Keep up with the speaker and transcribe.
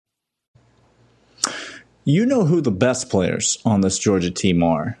You know who the best players on this Georgia team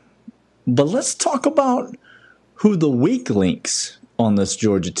are. But let's talk about who the weak links on this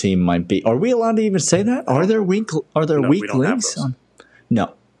Georgia team might be. Are we allowed to even say that? Are there weak links?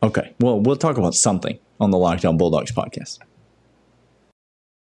 No. Okay. Well, we'll talk about something on the Locked On Bulldogs podcast.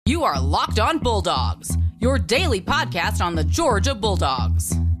 You are Locked On Bulldogs, your daily podcast on the Georgia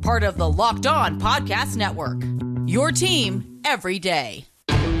Bulldogs. Part of the Locked On Podcast Network. Your team every day.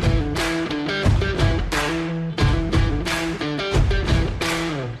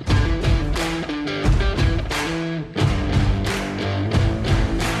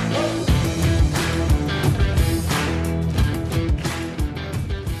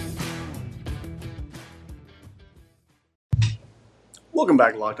 Welcome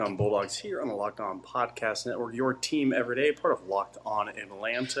back to Locked On Bulldogs here on the Locked On Podcast Network, your team every day, part of Locked On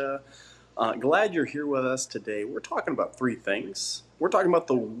Atlanta. Glad you're here with us today. We're talking about three things. We're talking about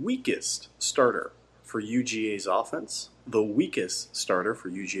the weakest starter for UGA's offense, the weakest starter for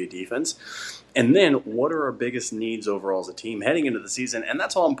UGA defense, and then what are our biggest needs overall as a team heading into the season. And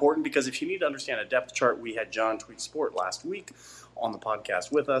that's all important because if you need to understand a depth chart, we had John Tweet Sport last week on the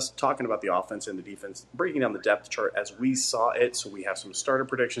podcast with us, talking about the offense and the defense, breaking down the depth chart as we saw it. So we have some starter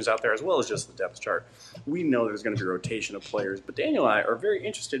predictions out there as well as just the depth chart. We know there's going to be a rotation of players, but Daniel and I are very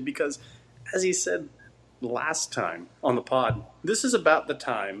interested because, as he said last time on the pod, this is about the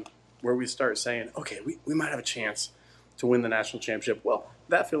time where we start saying, okay, we might have a chance to win the national championship. Well,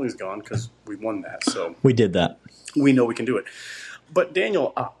 that feeling's gone because we won that. So we did that. We know we can do it. But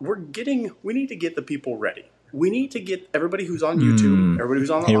Daniel, we need to get the people ready. We need to get everybody who's on YouTube, everybody who's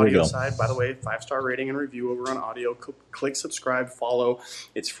on the audio side, by the way, 5-star rating and review over on audio. Click subscribe, follow.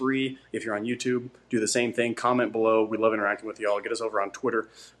 It's free. If you're on YouTube, do the same thing. Comment below. We love interacting with y'all. Get us over on Twitter,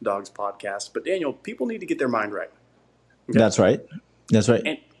 Dogs Podcast. But Daniel, people need to get their mind right. Okay? That's right.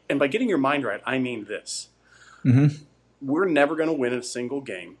 And by getting your mind right, I mean this. We're never going to win a single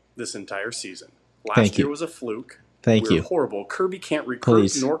game this entire season. Last year was a fluke. We're horrible. Kirby can't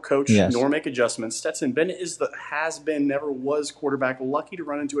recruit, nor coach, nor make adjustments. Stetson Bennett is the has-been, never was quarterback. Lucky to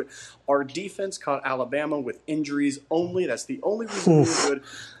run into it. Our defense caught Alabama with injuries only. That's the only reason we were good.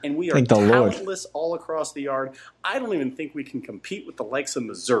 And we are talentless all across the yard. I don't even think we can compete with the likes of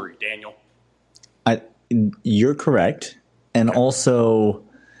Missouri, Daniel. You're correct. And also,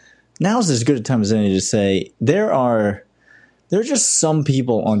 now's as good a time as any to say there are just some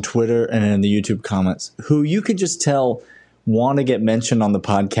people on Twitter and in the YouTube comments who you could just tell want to get mentioned on the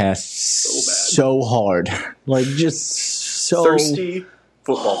podcast so hard. Like, just so thirsty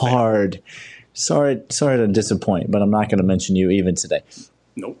football hard. Fan. Sorry to disappoint, but I'm not going to mention you even today.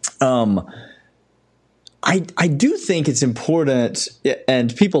 Nope. I do think it's important,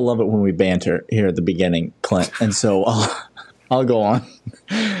 and people love it when we banter here at the beginning, Clint, and so I'll go on.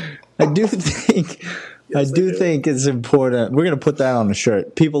 I do think it's important. We're going to put that on a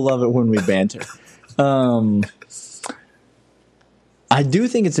shirt. People love it when we banter. I do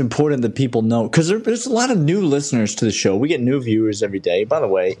think it's important that people know, because there's a lot of new listeners to the show. We get new viewers every day. By the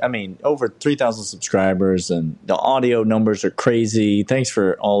way, I mean, over 3,000 subscribers, and the audio numbers are crazy. Thanks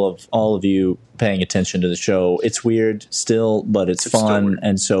for all of you paying attention to the show. It's weird still, but it's fun,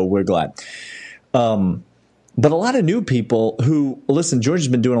 and so we're glad. But a lot of new people who, listen, Georgia's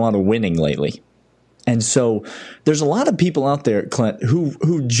been doing a lot of winning lately. And so there's a lot of people out there, Clint,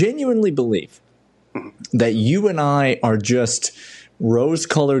 who genuinely believe that you and I are just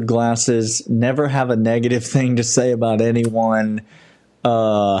rose-colored glasses, never have a negative thing to say about anyone.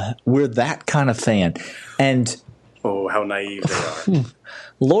 We're that kind of fan. And oh, how naive they are.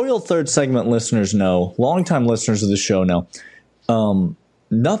 Loyal third segment listeners know, longtime listeners of the show know,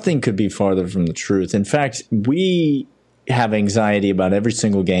 nothing could be farther from the truth. In fact, we have anxiety about every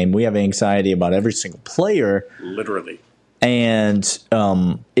single game. We have anxiety about every single player. Literally. And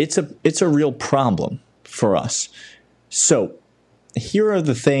it's a real problem for us. So here are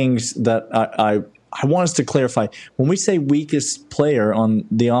the things that I want us to clarify. When we say weakest player on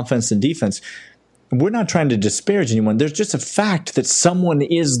the offense and defense, we're not trying to disparage anyone. There's just a fact that someone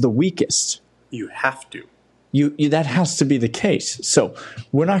is the weakest. You have to. That has to be the case. So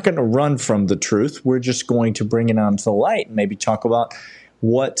we're not going to run from the truth. We're just going to bring it onto the light and maybe talk about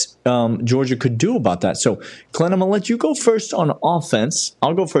what Georgia could do about that. So, Clint, I'm going to let you go first on offense.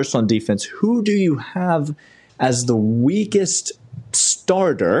 I'll go first on defense. Who do you have as the weakest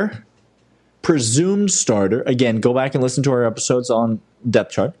starter, presumed starter? Again, go back and listen to our episodes on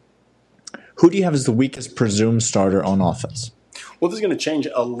depth chart. Who do you have as the weakest presumed starter on offense? Well, this is going to change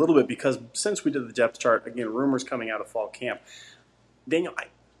a little bit because since we did the depth chart, again, rumors coming out of fall camp, Daniel,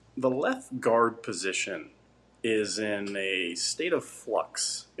 the left guard position is in a state of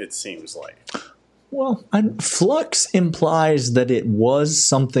flux, it seems like. Well, flux implies that it was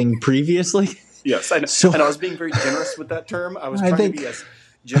something previously. Yes, I know. So, and I was being very generous with that term. I was trying to be as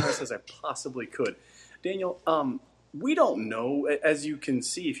generous as I possibly could. Daniel, we don't know, as you can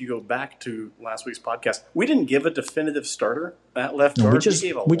see if you go back to last week's podcast, we didn't give a definitive starter at left guard.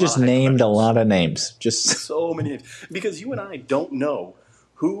 We just named a lot of names. Just so many names. Because you and I don't know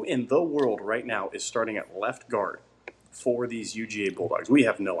who in the world right now is starting at left guard for these UGA Bulldogs. We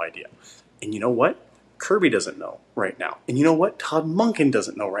have no idea. And you know what? Kirby doesn't know right now. And you know what? Todd Monken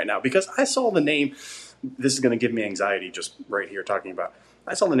doesn't know right now. Because I saw the name, this is going to give me anxiety just right here talking about,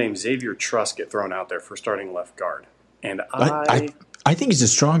 I saw the name Xavier Truss get thrown out there for starting left guard. And I think he's a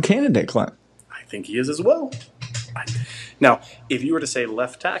strong candidate, Clint. I think he is as well. Now, if you were to say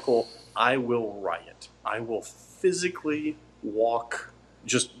left tackle, I will riot. I will physically walk.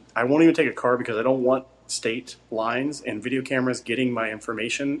 I won't even take a car because I don't want state lines and video cameras getting my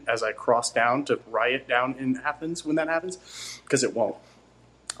information as I cross down to riot down in Athens when that happens, because it won't.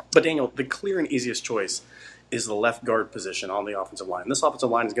 But Daniel, the clear and easiest choice is the left guard position on the offensive line. This offensive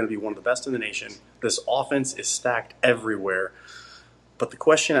line is going to be one of the best in the nation. This offense is stacked everywhere. But the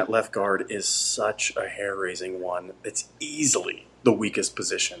question at left guard is such a hair-raising one. It's easily the weakest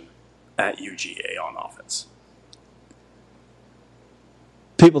position at UGA on offense.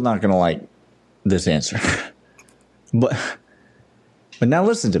 People not going to like this answer. But now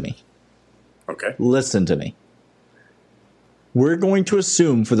listen to me. Okay. Listen to me. We're going to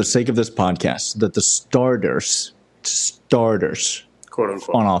assume, for the sake of this podcast, that the starters, quote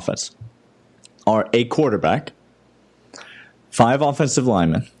unquote, on offense are a quarterback, 5 offensive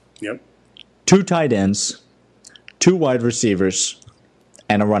linemen, yep, 2 tight ends, 2 wide receivers,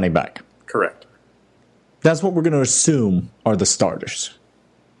 and a running back. Correct. That's what we're going to assume are the starters.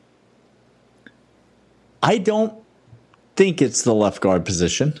 I don't think it's the left guard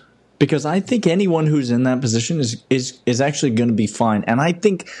position, because I think anyone who's in that position is actually going to be fine. And I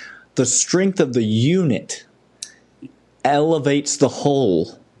think the strength of the unit elevates the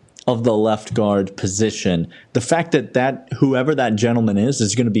whole of the left guard position. The fact that whoever that gentleman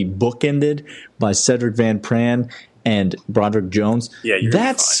is going to be bookended by Cedric Van Pran and Broderick Jones. Yeah,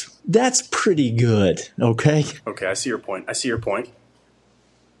 that's pretty good. Okay. Okay, I see your point.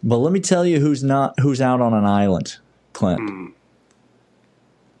 But let me tell you who's out on an island, Clint.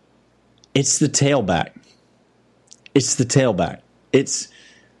 It's the tailback.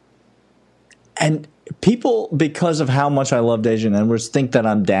 And people, because of how much I love Daijun Edwards, think that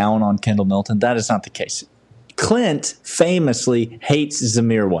I'm down on Kendall Milton. That is not the case. Clint famously hates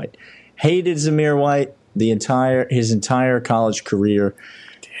Zamir White. Hated Zamir White his entire college career.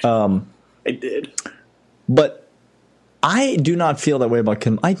 I did. But I do not feel that way about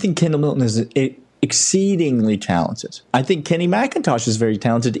Kendall. I think Kendall Milton is exceedingly talented. I think Kenny McIntosh is very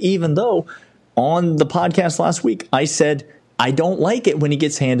talented, even though on the podcast last week I said I don't like it when he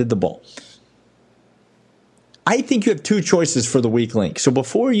gets handed the ball. I think you have 2 choices for the weak link. So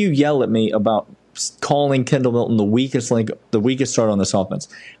before you yell at me about calling Kendall Milton the weakest link, the weakest start on this offense,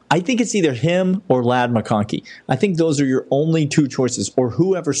 I think it's either him or Ladd McConkey. I think those are your only 2 choices, or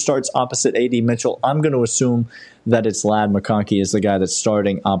whoever starts opposite A.D. Mitchell. I'm going to assume that it's Ladd McConkey is the guy that's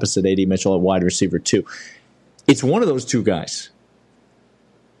starting opposite A.D. Mitchell at wide receiver 2. It's one of those 2 guys.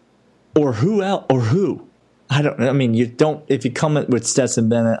 Or who else? Or who? You don't. If you come with Stetson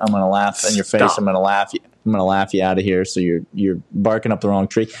Bennett, I'm going to laugh in your face. I'm going to laugh you out of here. So you're barking up the wrong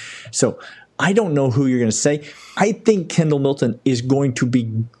tree. So I don't know who you're going to say. I think Kendall Milton is going to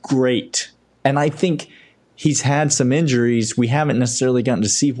be great, and I think he's had some injuries. We haven't necessarily gotten to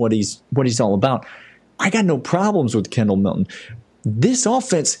see what he's all about. I got no problems with Kendall Milton. This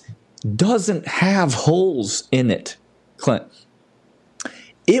offense doesn't have holes in it, Clint.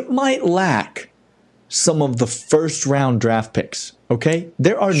 It might lack some of the first-round draft picks, okay?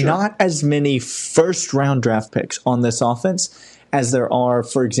 There are not as many first-round draft picks on this offense as there are,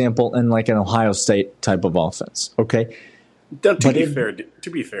 for example, in like an Ohio State type of offense, okay? To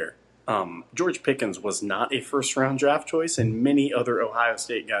be fair, George Pickens was not a first-round draft choice, and many other Ohio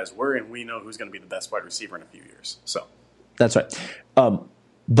State guys were, and we know who's going to be the best wide receiver in a few years. So that's right.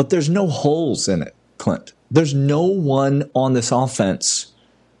 But there's no holes in it, Clint. There's no one on this offense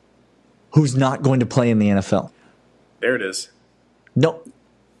who's not going to play in the NFL. There it is. No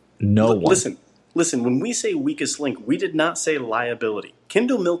one. Listen, when we say weakest link, we did not say liability.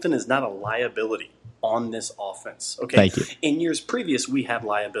 Kendall Milton is not a liability on this offense. Okay. Thank you. In years previous, we had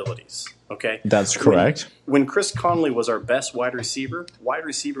liabilities. Okay. That's correct. When Chris Conley was our best wide receiver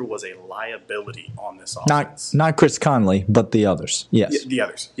was a liability on this offense. Not Chris Conley, but the others. Yes. The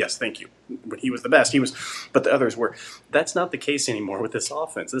others. Yes, thank you. When he was the best, but the others were. That's not the case anymore with this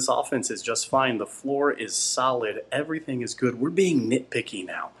offense. This offense is just fine. The floor is solid. Everything is good. We're being nitpicky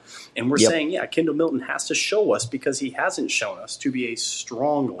now. And we're saying, Kendall Milton has to show us, because he hasn't shown us to be a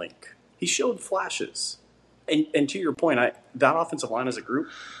strong link. He showed flashes. And to your point, that offensive line as a group,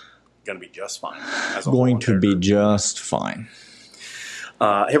 going to be just fine. Going to be just fine.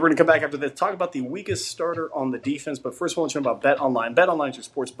 Hey, we're going to come back after this, talk about the weakest starter on the defense. But first, I want to know about BetOnline. BetOnline is your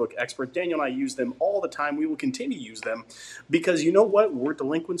sportsbook expert. Daniel and I use them all the time. We will continue to use them because you know what? We're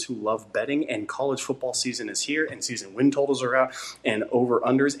delinquents who love betting, and college football season is here, and season win totals are out, and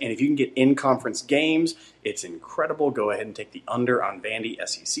over-unders. And if you can get in-conference games, it's incredible. Go ahead and take the under on Vandy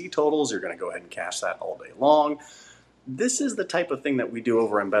SEC totals. You're going to go ahead and cash that all day long. This is the type of thing that we do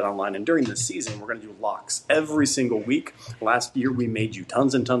over on BetOnline, and during the season, we're going to do locks every single week. Last year, we made you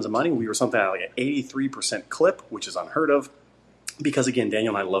tons and tons of money. We were something like an 83% clip, which is unheard of, because, again,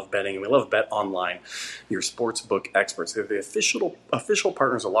 Daniel and I love betting, and we love BetOnline, your sportsbook experts. They're the official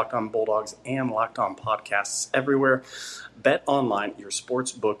partners of Locked On Bulldogs and Locked On Podcasts everywhere. BetOnline, your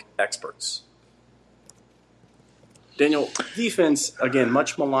sportsbook experts. Daniel, defense, again,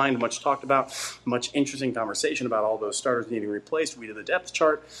 much maligned, much talked about, much interesting conversation about all those starters needing replaced. We did the depth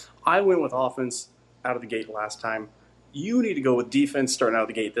chart. I went with offense out of the gate last time. You need to go with defense starting out of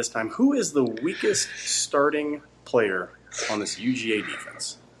the gate this time. Who is the weakest starting player on this UGA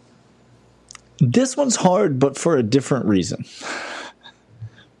defense? This one's hard, but for a different reason.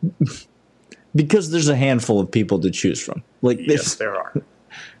 Because there's a handful of people to choose from. Yes, there are.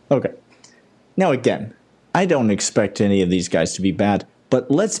 Okay. Now, again, I don't expect any of these guys to be bad, but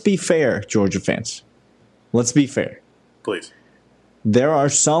let's be fair, Georgia fans. Let's be fair. Please. There are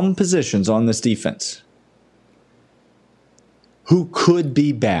some positions on this defense who could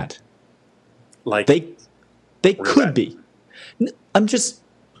be bad. Like they could be.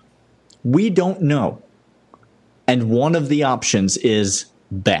 We don't know. And one of the options is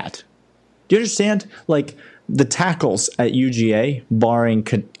bad. Do you understand? Like the tackles at UGA, barring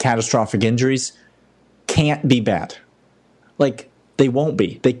catastrophic injuries, can't be bad. Like, they won't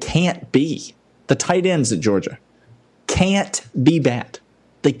be. They can't be. The tight ends at Georgia can't be bad.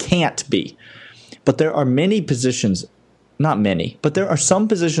 They can't be. But there are many positions, not many, but there are some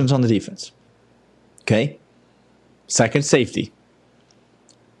positions on the defense. Okay? Second safety.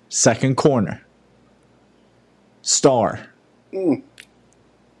 Second corner. Star.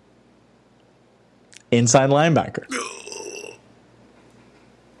 Inside linebacker.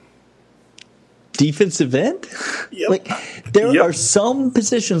 Defensive end? Yep. There are some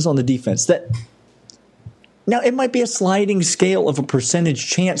positions on the defense that, now it might be a sliding scale of a percentage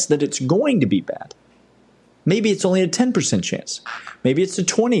chance that it's going to be bad. Maybe it's only a 10% chance. Maybe it's a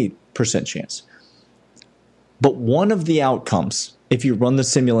 20% chance. But one of the outcomes, if you run the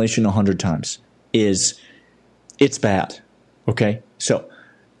simulation 100 times, is it's bad. Okay? So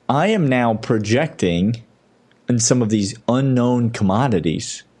I am now projecting in some of these unknown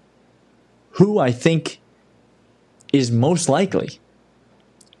commodities who I think is most likely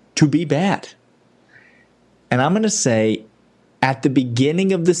to be bad. And I'm going to say at the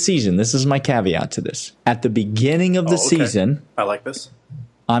beginning of the season, this is my caveat to this. At the beginning of the season, I like this.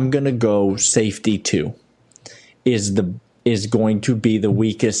 I'm going to go safety 2 is going to be the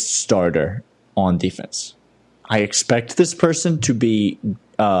weakest starter on defense. I expect this person to be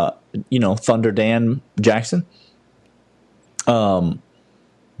Thunder Dan Jackson.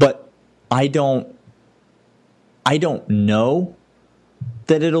 But I don't know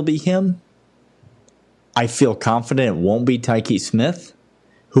that it'll be him. I feel confident it won't be Tyke Smith,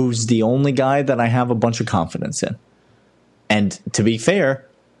 who's the only guy that I have a bunch of confidence in. And to be fair,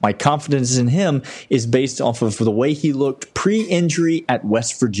 my confidence in him is based off of the way he looked pre-injury at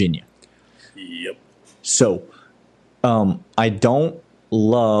West Virginia. Yep. So I don't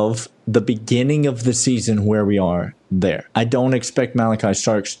love the beginning of the season where we are there. I don't expect Malachi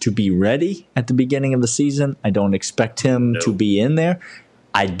Starks to be ready at the beginning of the season. I don't expect him to be in there.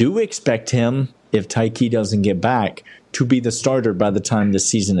 I do expect him, if Tyke doesn't get back, to be the starter by the time the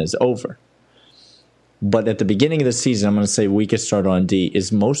season is over. But at the beginning of the season, I'm going to say weakest starter on D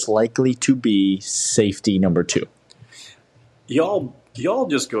is most likely to be safety number 2. Y'all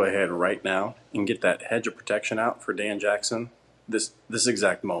just go ahead right now and get that hedge of protection out for Dan Jackson this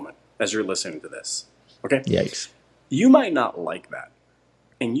exact moment as you're listening to this. Okay? Yikes. You might not like that.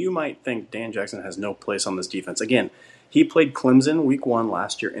 And you might think Dan Jackson has no place on this defense. Again, He played Clemson week 1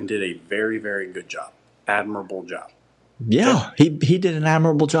 last year and did a very, very good job. Admirable job. Yeah, he did an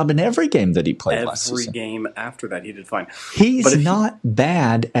admirable job in every game that he played last season. Every game after that, he did fine. He's not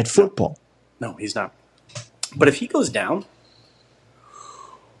bad at football. No, he's not. But if he goes down,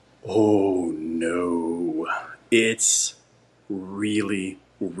 oh no, it's really,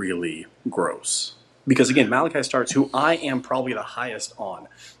 really gross. Because again, Malachi Starks, who I am probably the highest on,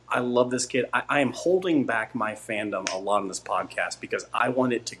 I love this kid. I am holding back my fandom a lot on this podcast because I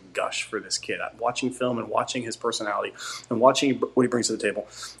want it to gush for this kid. I'm watching film and watching his personality and watching what he brings to the table.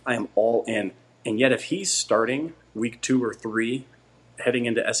 I am all in. And yet if he's starting week 2 or 3 heading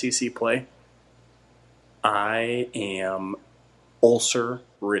into SEC play, I am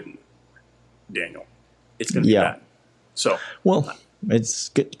ulcer-ridden, Daniel. It's going to be bad. So, well, it's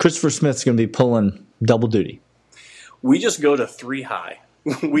good. Christopher Smith's going to be pulling double duty. We just go to 3 high.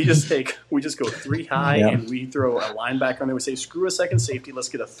 we just go 3 high and we throw a linebacker on there. We say, screw a second safety. Let's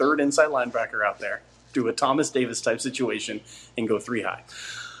get a third inside linebacker out there. Do a Thomas Davis type situation and go 3 high,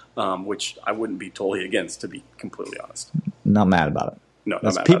 which I wouldn't be totally against, to be completely honest. Not mad about it. No,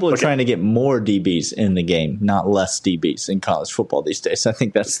 not mad people about it. are trying to get more DBs in the game, not less DBs in college football these days. I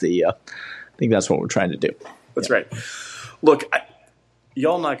think that's what we're trying to do. That's right. Look,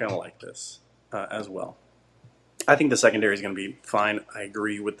 y'all not going to like this as well. I think the secondary is going to be fine. I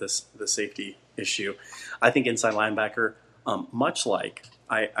agree with the safety issue. I think inside linebacker, much like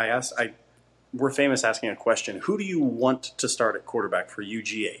we're famous asking a question, who do you want to start at quarterback for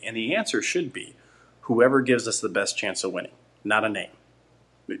UGA? And the answer should be whoever gives us the best chance of winning, not a name.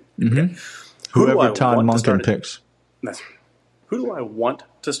 Mm-hmm. Okay. Whoever Todd Monken picks. Who do I want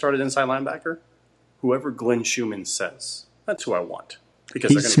to start at inside linebacker? Whoever Glenn Schumann says. That's who I want.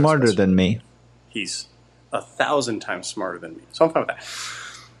 Because he's smarter than me. He's 1,000 times smarter than me. So I'm fine with that.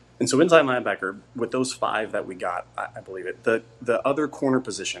 And so inside linebacker, with those 5 that we got, I believe it. The other corner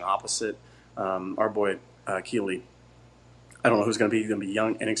position opposite our boy Keeley, I don't know who's going to be. He's going to be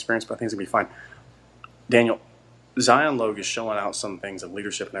young, inexperienced, but I think he's going to be fine. Daniel, Zion Logue is showing out some things of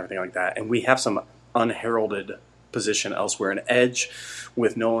leadership and everything like that. And we have some unheralded position elsewhere. An edge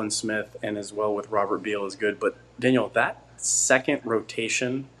with Nolan Smith and as well with Robert Beal is good. But Daniel, that second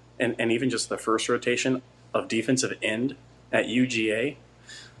rotation and even just the first rotation of defensive end at UGA,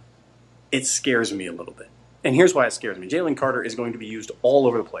 it scares me a little bit. And here's why it scares me. Jalen Carter is going to be used all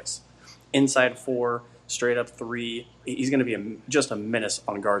over the place. Inside 4, straight up 3. He's going to be just a menace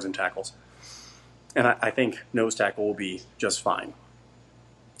on guards and tackles. And I think nose tackle will be just fine.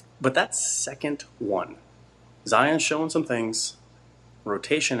 But that second one, Zion's showing some things,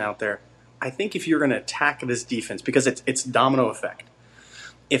 rotation out there. I think if you're going to attack this defense, because it's domino effect.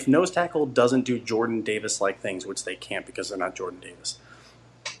 If nose tackle doesn't do Jordan Davis-like things, which they can't because they're not Jordan Davis,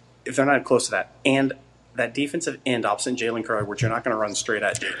 if they're not close to that, and that defensive end opposite Jalen Carter, which you're not going to run straight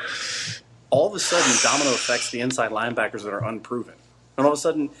at Jalen, all of a sudden domino affects the inside linebackers that are unproven. And all of a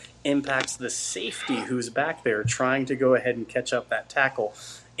sudden impacts the safety who's back there trying to go ahead and catch up that tackle.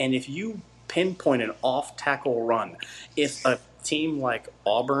 And if you pinpoint an off-tackle run, if a team like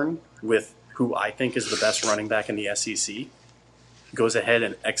Auburn, with who I think is the best running back in the SEC, goes ahead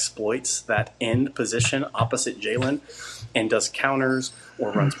and exploits that end position opposite Jalen and does counters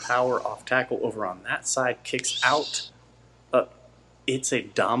or runs power off tackle over on that side, kicks out, it's a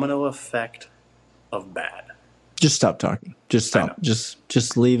domino effect of bad. Just stop talking. Just stop.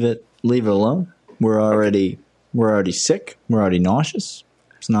 Just leave it alone. We're already sick. We're already nauseous.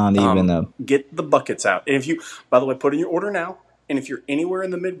 It's not even get the buckets out. And if you, by the way, put in your order now. And if you're anywhere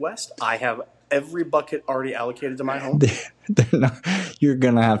in the Midwest, I have every bucket already allocated to my home. You're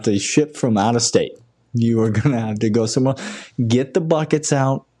going to have to ship from out of state. You are going to have to go somewhere. Get the buckets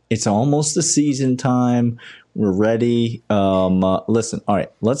out. It's almost the season time. We're ready. Listen, all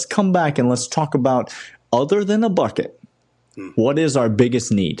right, let's come back and let's talk about, other than a bucket, what is our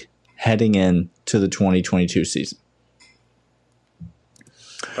biggest need heading into the 2022 season?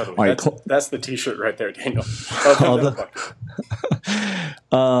 By the way, that's the T-shirt right there, Daniel.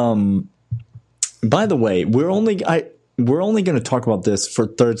 By the way, we're only going to talk about this for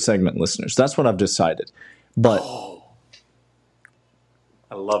third segment listeners. That's what I've decided. But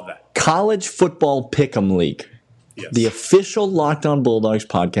I love that. College Football Pick'em League. Yes. The official Locked On Bulldogs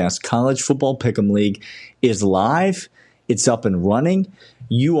podcast, College Football Pick'em League, is live. It's up and running.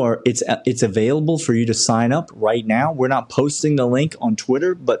 It's available for you to sign up right now. We're not posting the link on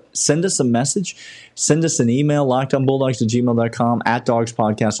Twitter, but send us a message. Send us an email, lockedonbulldogs@gmail.com,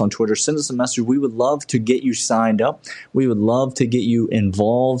 @dogspodcast on Twitter. Send us a message. We would love to get you signed up. We would love to get you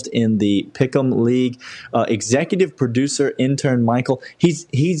involved in the Pick'em League. Executive producer, intern Michael,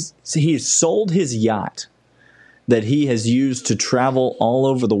 he's sold his yacht that he has used to travel all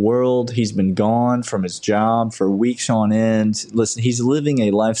over the world. He's been gone from his job for weeks on end. Listen, he's living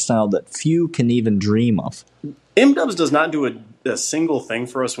a lifestyle that few can even dream of. M-Dubs does not do a single thing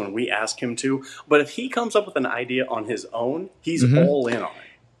for us when we ask him to, but if he comes up with an idea on his own, he's all in on it.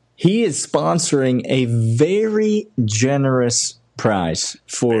 He is sponsoring a very generous prize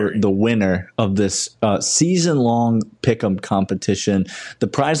for the winner of this season-long pick'em competition. The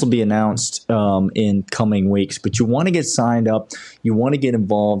prize will be announced in coming weeks, but you want to get signed up. You want to get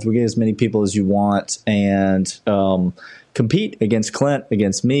involved. We'll get as many people as you want and compete against Clint,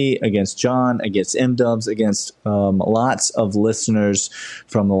 against me, against John, against M-Dubs, against lots of listeners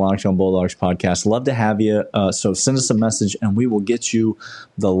from the Locked On Bulldogs podcast. Love to have you. So send us a message and we will get you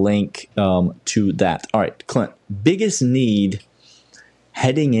the link to that. All right, Clint, biggest need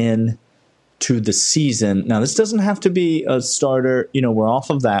heading in to the season. Now, this doesn't have to be a starter. We're off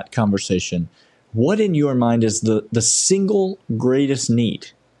of that conversation. What in your mind is the single greatest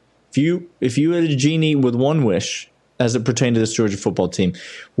need? If you had a genie with one wish as it pertained to this Georgia football team,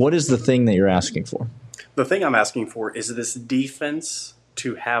 what is the thing that you're asking for? The thing I'm asking for is this defense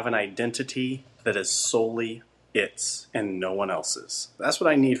to have an identity that is solely its and no one else's. That's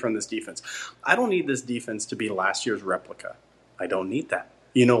what I need from this defense. I don't need this defense to be last year's replica. I don't need that.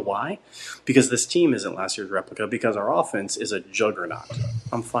 You know why? Because this team isn't last year's replica, because our offense is a juggernaut.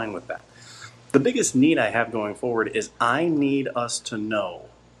 I'm fine with that. The biggest need I have going forward is I need us to know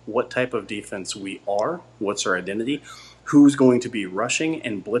what type of defense we are, what's our identity, who's going to be rushing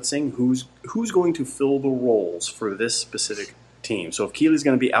and blitzing, who's going to fill the roles for this specific team. So if Keely's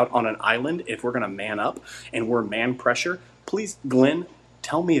going to be out on an island, if we're going to man up and we're man pressure, please, Glenn,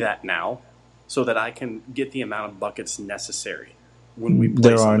 tell me that now so that I can get the amount of buckets necessary when we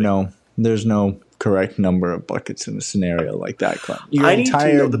play somebody. There's no correct number of buckets in a scenario like that, Clint.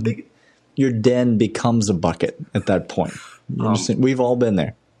 Your den becomes a bucket at that point. We've all been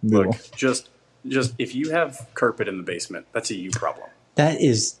there. Look, just if you have carpet in the basement, that's a you problem. That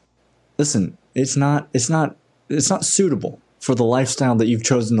is, listen, it's not suitable for the lifestyle that you've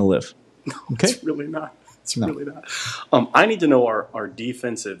chosen to live. No, okay? It's really not. Really not. I need to know our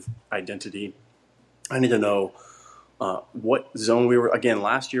defensive identity. I need to know what zone we were. Again,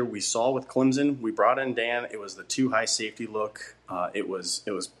 last year we saw with Clemson, we brought in Dan. It was the too high safety look. It was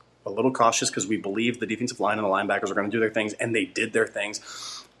a little cautious because we believed the defensive line and the linebackers were going to do their things, and they did their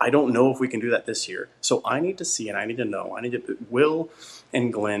things. I don't know if we can do that this year. So I need to see and I need to know. I need to Will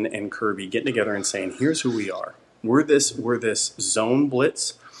and Glenn and Kirby getting together and saying, here's who we are. We're this zone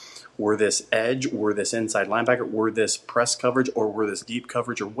blitz. We're this edge. We're this inside linebacker. We're this press coverage, or we're this deep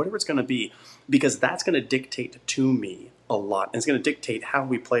coverage, or whatever it's going to be, because that's going to dictate to me a lot. And it's going to dictate how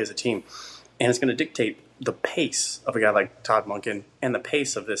we play as a team. And it's going to dictate the pace of a guy like Todd Monken and the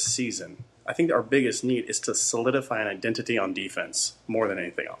pace of this season. I think our biggest need is to solidify an identity on defense more than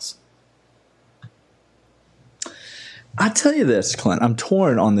anything else. I tell you this, Clint, I'm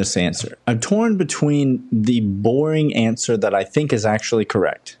torn on this answer. I'm torn between the boring answer that I think is actually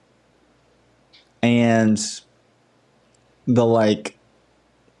correct and the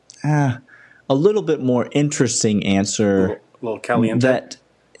a little bit more interesting answer. A little caliente. That,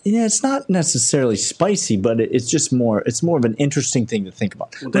 it's not necessarily spicy, but it's just more. It's more of an interesting thing to think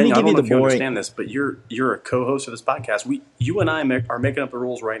about. Well, Daniel, I don't know if you understand this, but you're a co-host of this podcast. You and I are making up the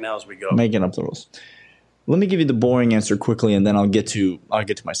rules right now as we go. Making up the rules. Let me give you the boring answer quickly, and then I'll get to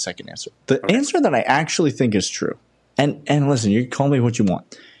my second answer. The answer that I actually think is true, and listen, you can call me what you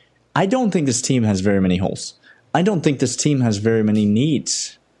want. I don't think this team has very many holes. I don't think this team has very many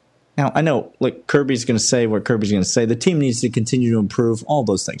needs. Now, I know, Kirby's going to say what Kirby's going to say. The team needs to continue to improve, all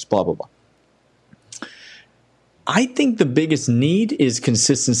those things, blah, blah, blah. I think the biggest need is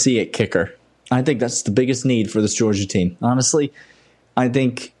consistency at kicker. I think that's the biggest need for this Georgia team. Honestly, I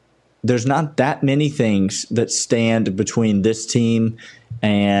think there's not that many things that stand between this team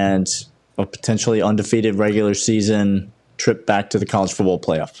and a potentially undefeated regular season trip back to the college football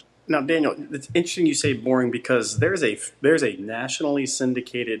playoff. Now, Daniel, it's interesting you say boring because there's a nationally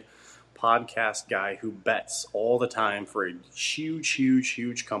syndicated podcast guy who bets all the time for a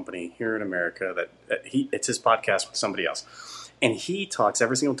huge company here in America that it's his podcast with somebody else. And he talks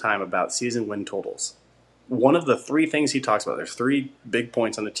every single time about season win totals. One of the three things he talks about, there's three big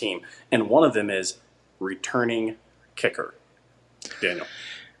points on the team, and one of them is returning kicker. Daniel.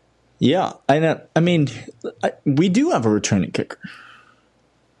 Yeah, I mean, we do have a returning kicker.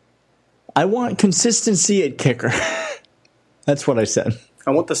 I want consistency at kicker. That's what I said. I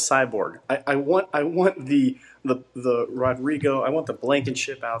want the cyborg. I want the Rodrigo. I want the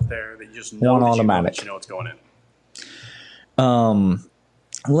Blankenship out there that you just know one automatic. You know what's going in.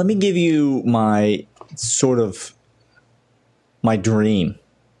 Let me give you my sort of My dream.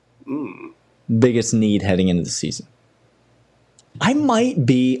 Biggest need heading into the season. I might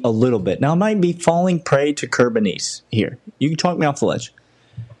be a little bit. Now, I might be falling prey to Kerbanese here. You can talk me off the ledge.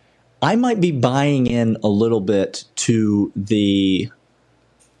 I might be buying in a little bit to the,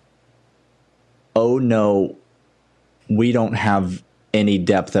 oh no, we don't have any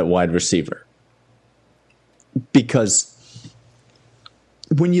depth at wide receiver. Because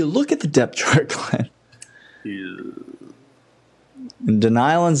when you look at the depth chart, Glenn, Denny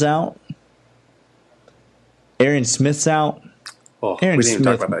Allen's out. Arian Smith's out. Oh, we didn't even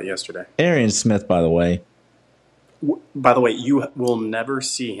talk about that yesterday. Arian Smith, by the way. By the way, you will never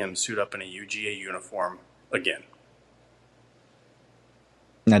see him suit up in a UGA uniform again.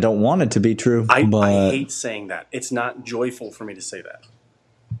 I don't want it to be true. I hate saying that. It's not joyful for me to say that.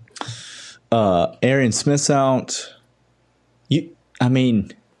 Arian Smith's out.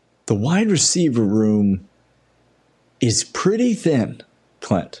 The wide receiver room is pretty thin,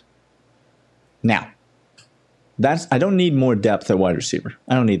 Clint. Now, I don't need more depth at wide receiver.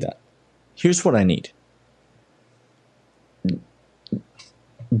 I don't need that. Here's what I need.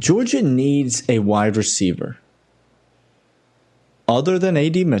 Georgia needs a wide receiver other than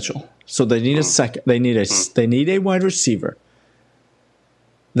A.D. Mitchell. So they need a second. They need a wide receiver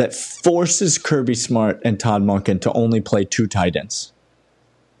that forces Kirby Smart and Todd Monken to only play 2 tight ends.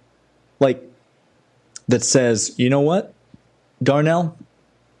 Like, that says, you know what? Darnell,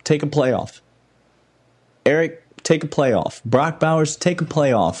 take a play off. Eric, take a play off. Brock Bowers, take a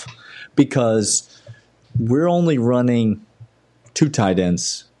play off. Because we're only running 2 tight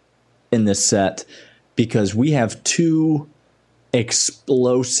ends in this set because we have 2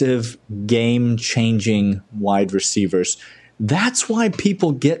 explosive, game-changing wide receivers. That's why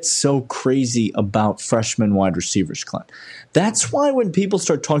people get so crazy about freshman wide receivers, Clint. That's why when people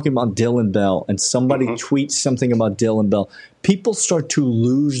start talking about Dylan Bell and somebody tweets something about Dylan Bell, people start to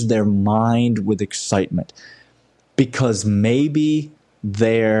lose their mind with excitement because maybe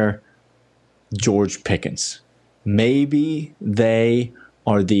they're George Pickens. Maybe they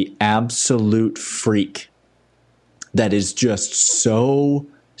are the absolute freak that is just so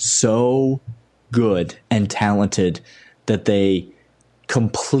good and talented that they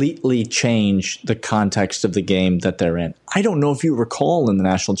completely change the context of the game that they're in. I don't know if you recall in the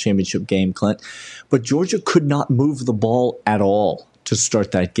national championship game, Clint, but Georgia could not move the ball at all to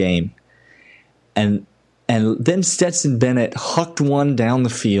start that game. And then Stetson Bennett hucked one down the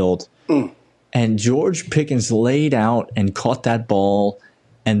field, and George Pickens laid out and caught that ball,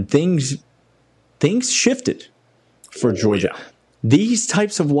 and things shifted for Georgia. Yeah. These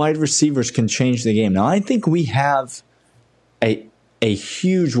types of wide receivers can change the game. Now, I think we have a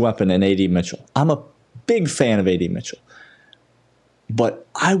huge weapon in A.D. Mitchell. I'm a big fan of A.D. Mitchell. But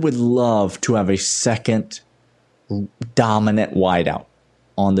I would love to have a second dominant wideout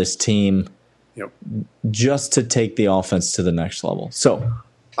on this team just to take the offense to the next level. So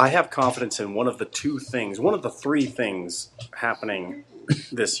I have confidence in one of the 3 things happening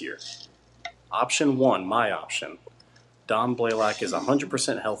this year. Option 1, my option. Dom Blaylock is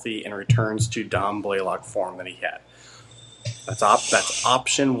 100% healthy and returns to Dom Blaylock form that he had. That's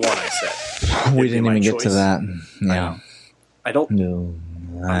option 1, I said. We didn't even get to that. Yeah. I don't. No.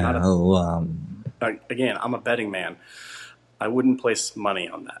 Again, I'm a betting man. I wouldn't place money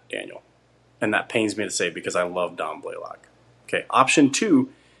on that, Daniel. And that pains me to say because I love Dom Blaylock. Okay, option 2,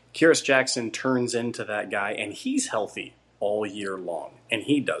 Kyrus Jackson turns into that guy, and he's healthy all year long, and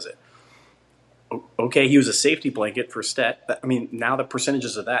he does it. Okay, he was a safety blanket for Stet. I mean, now the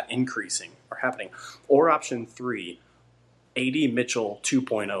percentages of that increasing are happening. Or option 3, A.D. Mitchell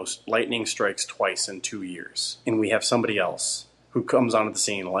 2.0, lightning strikes twice in 2 years, and we have somebody else who comes onto the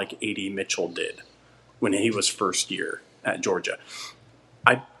scene like A.D. Mitchell did when he was first year at Georgia.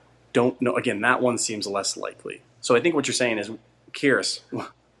 I don't know. Again, that one seems less likely. So I think what you're saying is, Kyrus,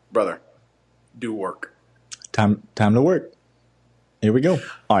 brother, do work. Time to work. Here we go.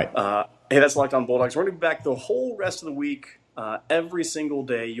 All right. Hey, that's Locked On Bulldogs. We're going to be back the whole rest of the week, every single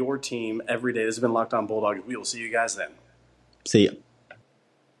day, your team, every day. This has been Locked On Bulldogs. We will see you guys then. See ya.